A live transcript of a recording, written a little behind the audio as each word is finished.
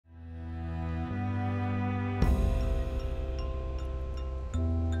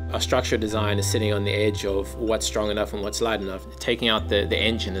our structural design is sitting on the edge of what's strong enough and what's light enough. Taking out the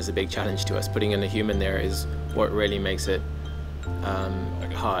engine is a big challenge to us. Putting in a human there is what really makes it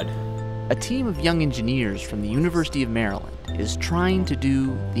hard. A team of young engineers from the University of Maryland is trying to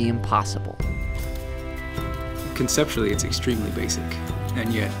do the impossible. Conceptually, it's extremely basic,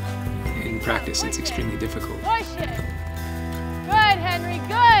 and yet in practice, it's extremely difficult. Push it. Good, Henry,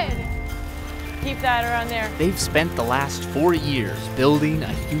 good. Keep that around there. They've spent the last 4 years building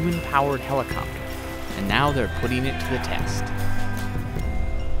a human-powered helicopter, and now they're putting it to the test.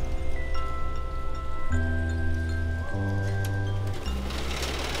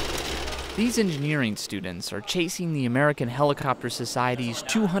 These engineering students are chasing the American Helicopter Society's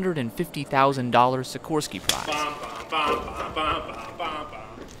 $250,000 Sikorsky Prize.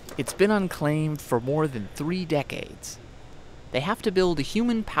 It's been unclaimed for more than 3 decades. They have to build a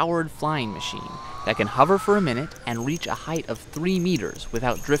human-powered flying machine that can hover for a minute and reach a height of 3 meters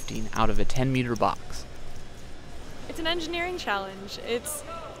without drifting out of a 10-meter box. It's an engineering challenge.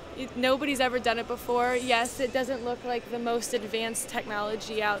 Nobody's ever done it before. Yes, it doesn't look like the most advanced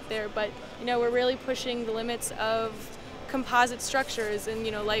technology out there, but we're really pushing the limits of composite structures and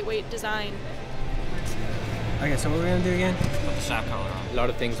lightweight design. Okay, so what are we gonna do again? Put the shock collar on. A lot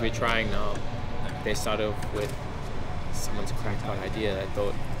of things we're trying now, they start off with someone's cracked out idea. I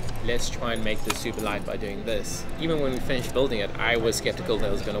thought, let's try and make this super light by doing this. Even when we finished building it, I was skeptical that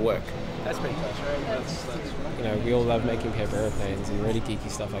it was going to work. That's pretty close, right? That's we all love making paper airplanes and really geeky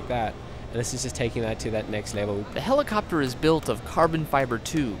stuff like that. And this is just taking that to that next level. The helicopter is built of carbon fiber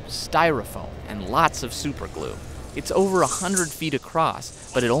tubes, styrofoam, and lots of super glue. It's over 100 feet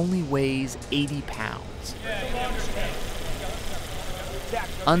across, but it only weighs 80 pounds.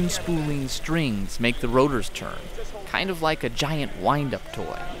 Unspooling strings make the rotors turn, kind of like a giant wind-up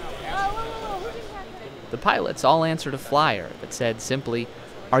toy. The pilots all answered a flyer that said simply,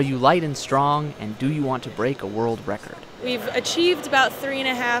 "Are you light and strong, and do you want to break a world record?" We've achieved about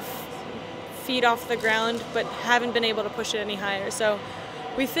 3.5 feet off the ground, but haven't been able to push it any higher. So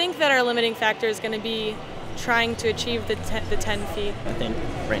we think that our limiting factor is going to be trying to achieve the 10 feet. I think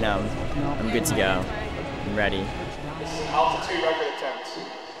right now I'm good to go. I'm ready. Altitude record attempts.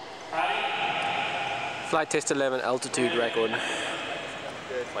 Flight test 11, altitude record.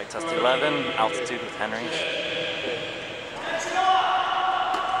 Flight test 11, altitude with Henry.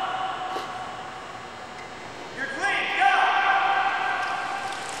 You're clean, go!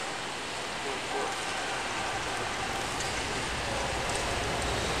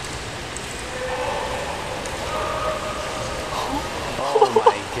 Oh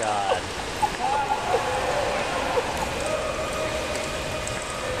my God.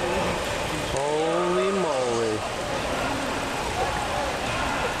 Holy moly.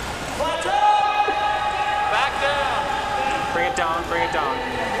 Back down. Bring it down, bring it down.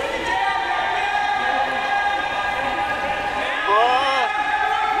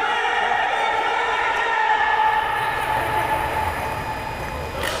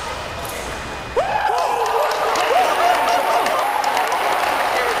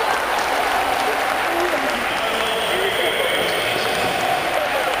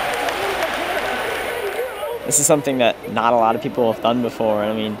 This is something that not a lot of people have done before.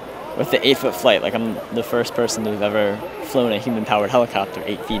 I mean, with the 8-foot flight, like I'm the first person who's ever flown a human-powered helicopter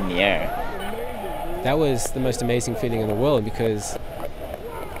 8 feet in the air. That was the most amazing feeling in the world because,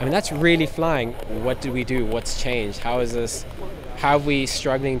 that's really flying. What did we do? What's changed? How is this? How are we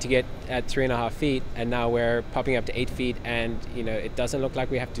struggling to get at 3.5 feet and now we're popping up to 8 feet and, it doesn't look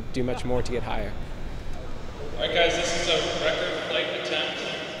like we have to do much more to get higher. All right, guys, this is a record flight attempt.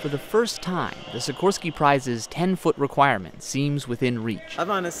 For the first time, the Sikorsky Prize's 10-foot requirement seems within reach.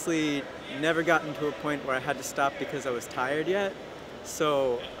 I've honestly never gotten to a point where I had to stop because I was tired yet,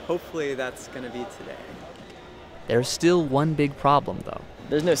 so hopefully that's going to be today. There's still one big problem, though.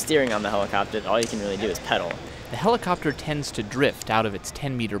 There's no steering on the helicopter. All you can really do is pedal. The helicopter tends to drift out of its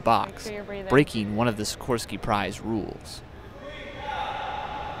 10-meter box, breaking one of the Sikorsky Prize rules.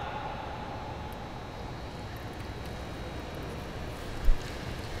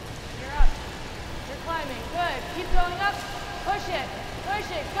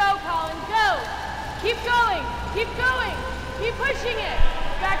 Go, Colin, go! Keep going, keep going, keep pushing it!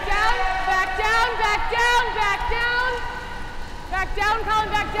 Back down, back down, back down, back down! Back down, Colin,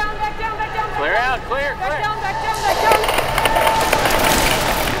 back down, back down, back down, back Clear down! out, clear, back clear! Down, back down, back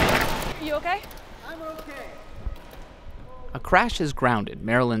down! You okay? I'm okay. A crash has grounded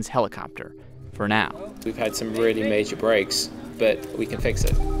Maryland's helicopter, for now. We've had some really major breaks, but we can fix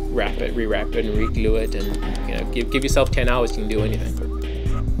it. Wrap it, rewrap it, and re-glue it, and give yourself 10 hours, you can do anything.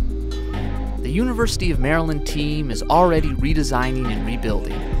 The University of Maryland team is already redesigning and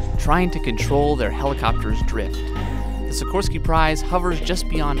rebuilding, trying to control their helicopter's drift. The Sikorsky Prize hovers just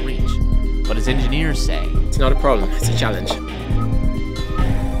beyond reach, but as engineers say, it's not a problem, it's a challenge.